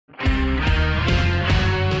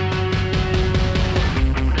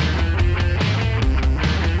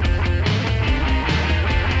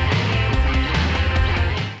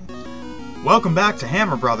Welcome back to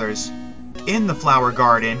Hammer Brothers. In the flower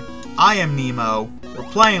garden, I am Nemo. We're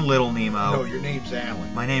playing Little Nemo. No, your name's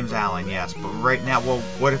Alan. My name's Alan, yes. But right now, well,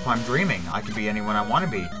 what if I'm dreaming? I could be anyone I want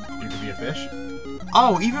to be. You could be a fish?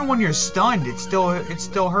 Oh, even when you're stunned, it still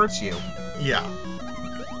hurts you. Yeah.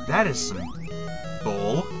 That is some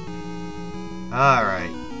bull.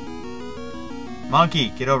 Alright. Monkey,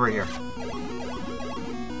 get over here.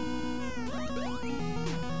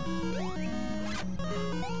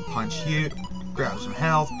 Punch you. Grab some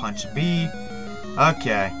health. Punch a bee.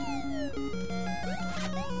 Okay.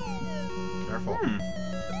 Careful.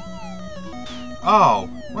 Oh,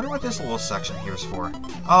 wonder what this little section here is for.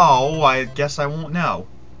 Oh, I guess I won't know.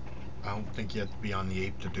 I don't think you have to be on the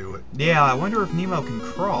ape to do it. Yeah, I wonder if Nemo can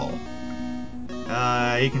crawl.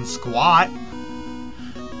 He can squat.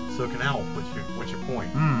 So can Alf. What's your point?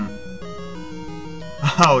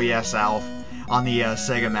 Oh yes, Alf. On the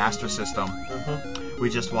Sega Master System. We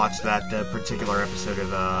just watched that particular episode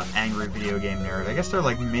of Angry Video Game Nerd. I guess they're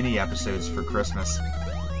like mini episodes for Christmas.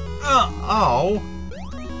 Oh!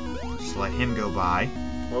 Just let him go by.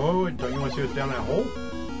 Oh, don't you want to see what's down that hole?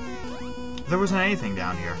 There wasn't anything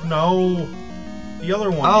down here. No! The other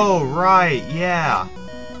one. Oh, right, yeah.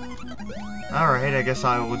 Alright, I guess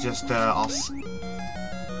I will just, there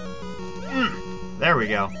we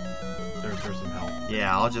go. There's some help.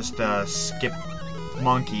 Yeah, I'll just, skip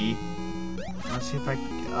Monkey. Let's see if I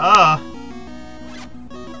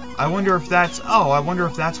wonder if that's... Oh, I wonder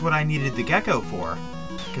if that's what I needed the gecko for.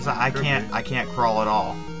 Because I can't crawl at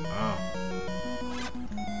all.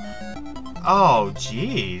 Oh,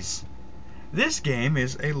 jeez. This game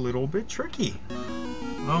is a little bit tricky.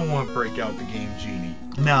 I don't want to break out the game genie.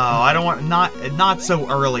 No, I don't want... Not so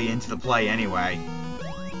early into the play, anyway.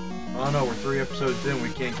 Oh no, we're 3 episodes in.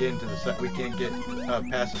 We can't get into the we can't get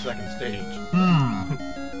past the second stage.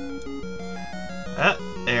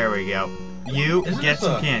 There we go. You get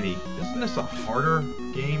some candy. Isn't this a harder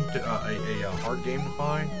game to a hard game to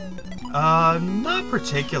find? Not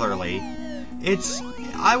particularly.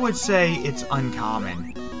 I would say it's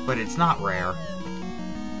uncommon, but it's not rare.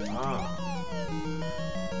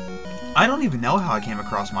 I don't even know how I came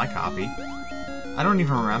across my copy. I don't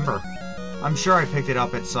even remember. I'm sure I picked it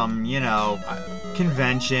up at some,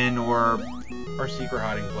 convention or secret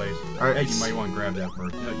hiding place. Hey, you might want to grab that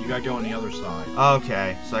first. No, you gotta go on the other side.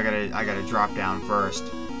 Okay, so I gotta drop down first,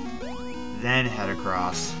 then head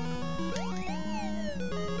across,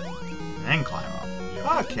 then climb up.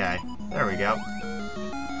 Yep. Okay, there we go.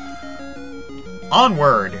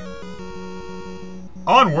 Onward!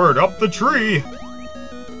 Onward up the tree!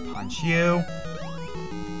 Punch you.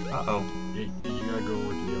 Uh-oh. You gotta go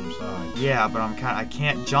over to the other side. Yeah, but I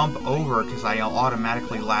can't jump over because I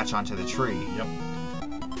automatically latch onto the tree. Yep.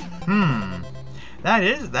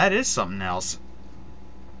 That is something else.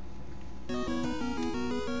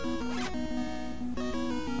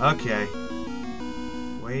 Okay.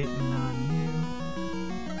 Waiting on you.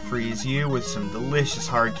 Freeze you with some delicious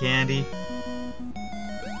hard candy.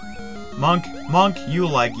 Munk, you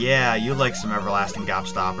like some everlasting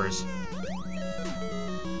gobstoppers.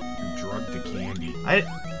 You drugged the candy.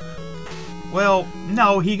 Well,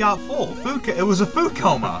 no, he got full. It was a food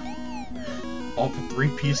coma. All for 3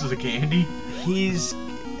 pieces of candy? He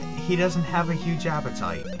doesn't have a huge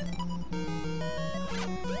appetite.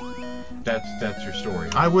 That's your story.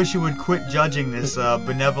 I wish you would quit judging this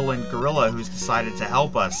benevolent gorilla who's decided to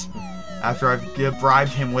help us after I've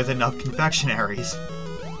bribed him with enough confectionaries.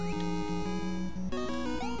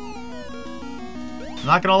 I'm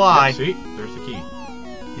not gonna lie. Yeah, see? There's the key.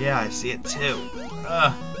 Yeah, I see it too.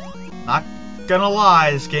 Not gonna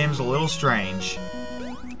lie, this game's a little strange.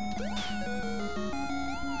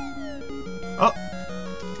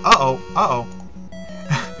 Uh-oh.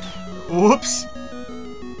 Whoops.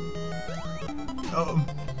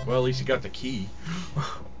 Well, at least you got the key.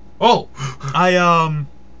 Oh! I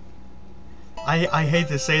hate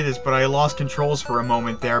to say this, but I lost controls for a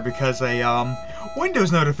moment there because a,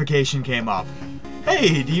 Windows notification came up.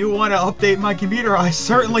 Hey, do you want to update my computer? I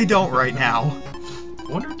certainly don't right now. I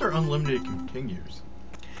wonder if they're unlimited continues.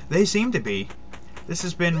 They seem to be. This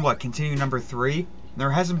has been, what, continue number 3? There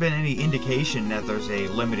hasn't been any indication that there's a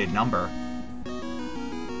limited number.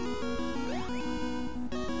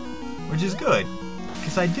 Which is good,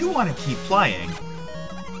 because I do want to keep playing.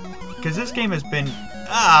 Because this game has been...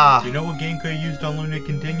 You know what game could have used unlimited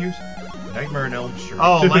continues? Nightmare on Elm Street.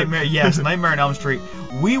 Oh, Nightmare, yes, Nightmare on Elm Street.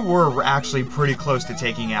 We were actually pretty close to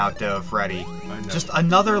taking out Freddy. Just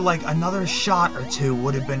another shot or two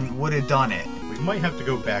would have done it. We might have to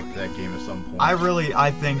go back to that game at some point.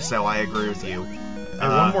 I think so. I agree with you. Hey,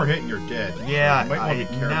 one more hit and you're dead. Yeah, so you might want to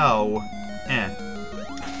be careful. No.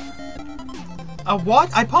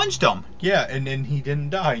 What? I punched him. Yeah, and then he didn't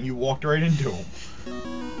die, and you walked right into him.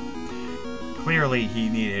 Clearly, he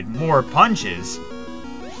needed more punches.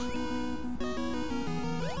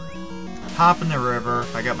 Hop in the river.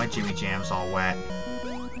 I got my Jimmy Jams all wet.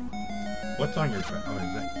 What's on your... Oh,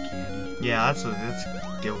 is that candy? Yeah, that's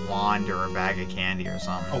a wand or a bag of candy or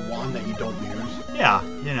something. A wand that you don't use? Yeah,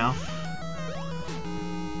 you know.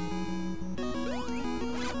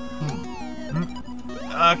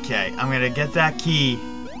 Okay, I'm gonna get that key.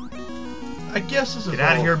 I guess this is Get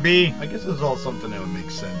out of here, B. I guess this is all something that would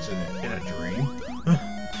make sense in a dream.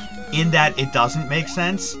 In that it doesn't make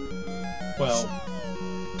sense? Well...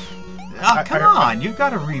 Oh, come on! You've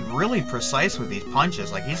got to be really precise with these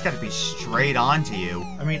punches. Like, he's got to be straight on to you.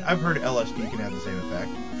 I mean, I've heard LSD can have the same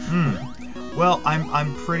effect. Well,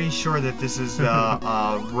 I'm pretty sure that this is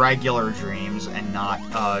regular dreams and not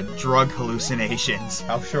drug hallucinations.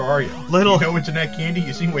 How sure are you? You know what's in that candy?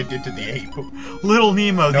 You seen what it did to the ape. Little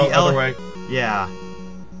Nemo, no, other way. Yeah.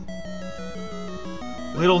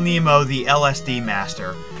 Little Nemo, the LSD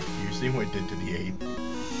master. You seen what it did to the ape.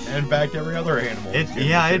 And in fact, every other animal.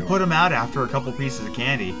 It put him out after a couple pieces of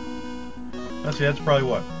candy. Let's see, that's probably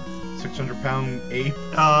what? 600-pound ape?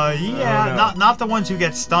 Yeah, not the ones who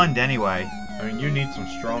get stunned anyway. I mean, you need some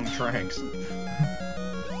strong tranks.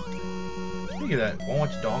 Speaking of that,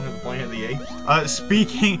 want to dong in the Planet of the Apes?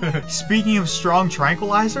 Speaking of strong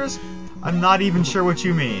tranquilizers, I'm not even sure what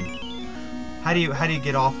you mean. How do you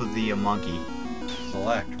get off of the monkey?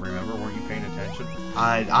 Select. Remember, weren't you paying attention?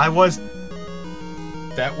 I was.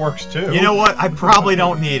 That works too. You know what? I probably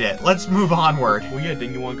don't need it. Let's move onward. Well, yeah.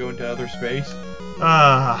 Didn't you want to go into outer space?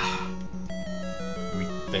 We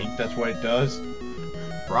think that's what it does.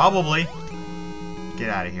 Probably. Get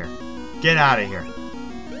out of here. Get out of here.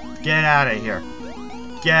 Get out of here.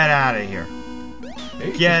 Get out of here.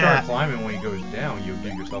 Maybe if you start climbing when he goes down, you'll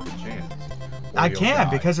give yourself a chance. I can,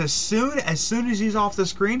 because as soon as he's off the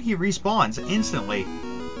screen, he respawns instantly.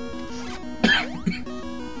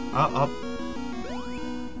 Up.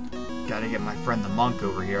 Gotta get my friend the Munk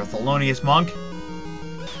over here. Thelonious Munk.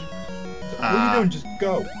 What are you doing? Just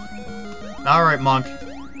go. Alright, Munk.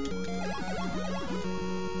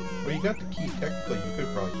 Well, you got the key. Technically, you could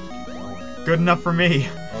probably just keep going. Good enough for me.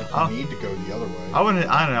 Unless you need to go the other way. I don't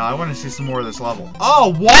know. I want to see some more of this level.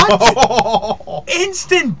 Oh, what?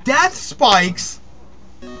 Instant death spikes!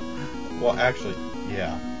 Well, actually,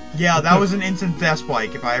 yeah. Yeah, that was an instant death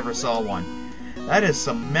spike if I ever saw one. That is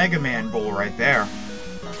some Mega Man bull right there.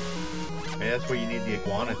 Hey, that's what you need the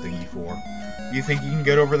iguana thingy for. You think you can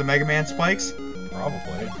get over the Mega Man spikes?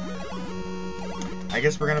 Probably. I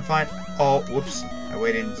guess we're gonna find... Oh, whoops. I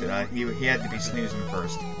waited until... He had to be snoozing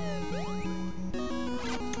first.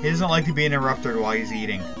 He doesn't like to be interrupted while he's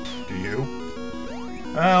eating. Do you?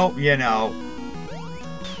 Well, you know.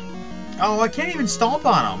 Oh, I can't even stomp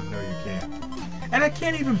on him. No, you can't. And I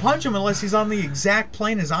can't even punch him unless he's on the exact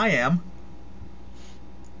plane as I am.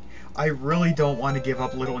 I really don't want to give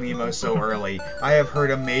up Little Nemo so early. I have heard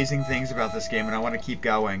amazing things about this game and I want to keep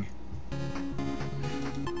going.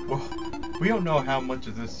 Well, we don't know how much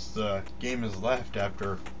of this game is left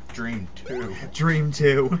after Dream 2. Dream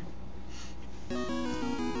 2.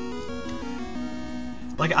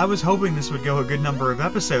 Like, I was hoping this would go a good number of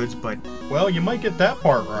episodes, but... Well, you might get that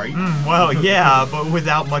part right. Well, yeah, but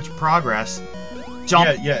without much progress.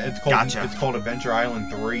 Jump. Yeah, it's called, gotcha. It's called Adventure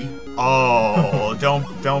Island 3. Oh,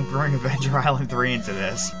 don't bring Adventure Island 3 into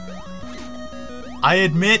this. I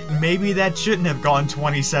admit, maybe that shouldn't have gone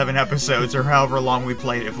 27 episodes or however long we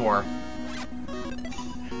played it for.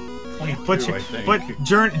 22, I think. But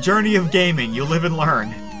Journey of Gaming, you live and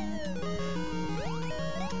learn.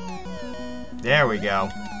 There we go.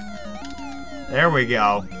 There we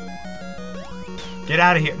go. Get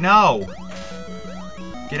out of here. No!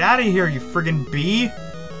 Get out of here, you friggin' bee!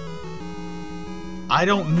 I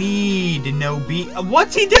don't need no bee.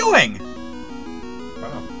 What's he doing?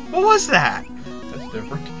 Wow. What was that? That's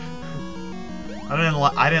different.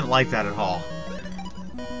 I didn't like that at all.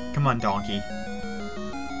 Come on, donkey.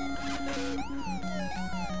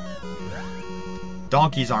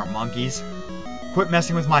 Donkeys aren't monkeys. Quit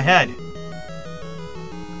messing with my head.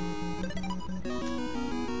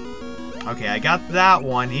 Okay, I got that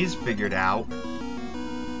one. He's figured out.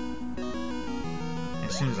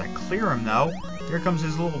 As soon as I clear him, though, here comes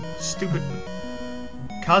his little stupid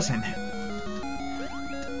cousin.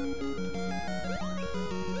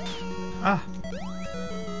 Ah.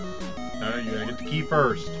 No, you gotta get the key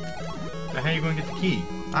first. Now, how are you gonna get the key?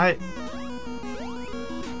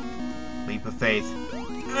 Leap of faith.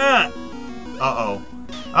 Uh-oh.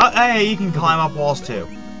 Hey, you can climb up walls, too.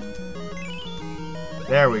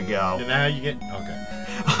 There we go. And now you get... Okay.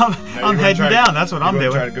 I'm heading down. That's what I'm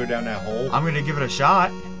doing. Try to go down that hole. I'm gonna give it a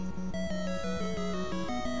shot.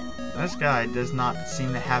 This guy does not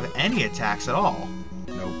seem to have any attacks at all.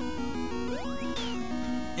 Nope.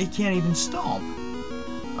 He can't even stomp.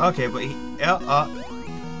 Okay, but he...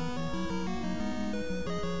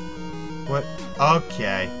 What?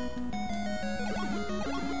 Okay.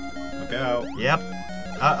 Look out. Yep.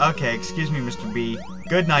 Okay, excuse me, Mr. B.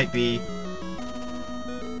 Good night, B.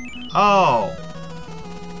 Oh.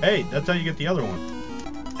 Hey, that's how you get the other one.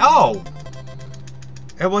 Oh!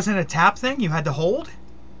 It wasn't a tap thing? You had to hold?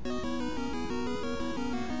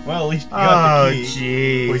 Well, at least you got the key.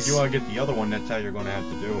 Jeez. But if you want to get the other one, that's how you're going to have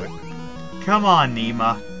to do it. Come on,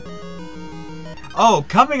 Nemo. Oh,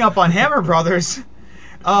 coming up on Hammer Brothers.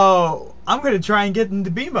 Oh, I'm going to try and get into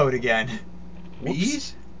B mode again.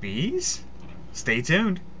 Bees? Bees? Stay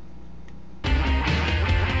tuned.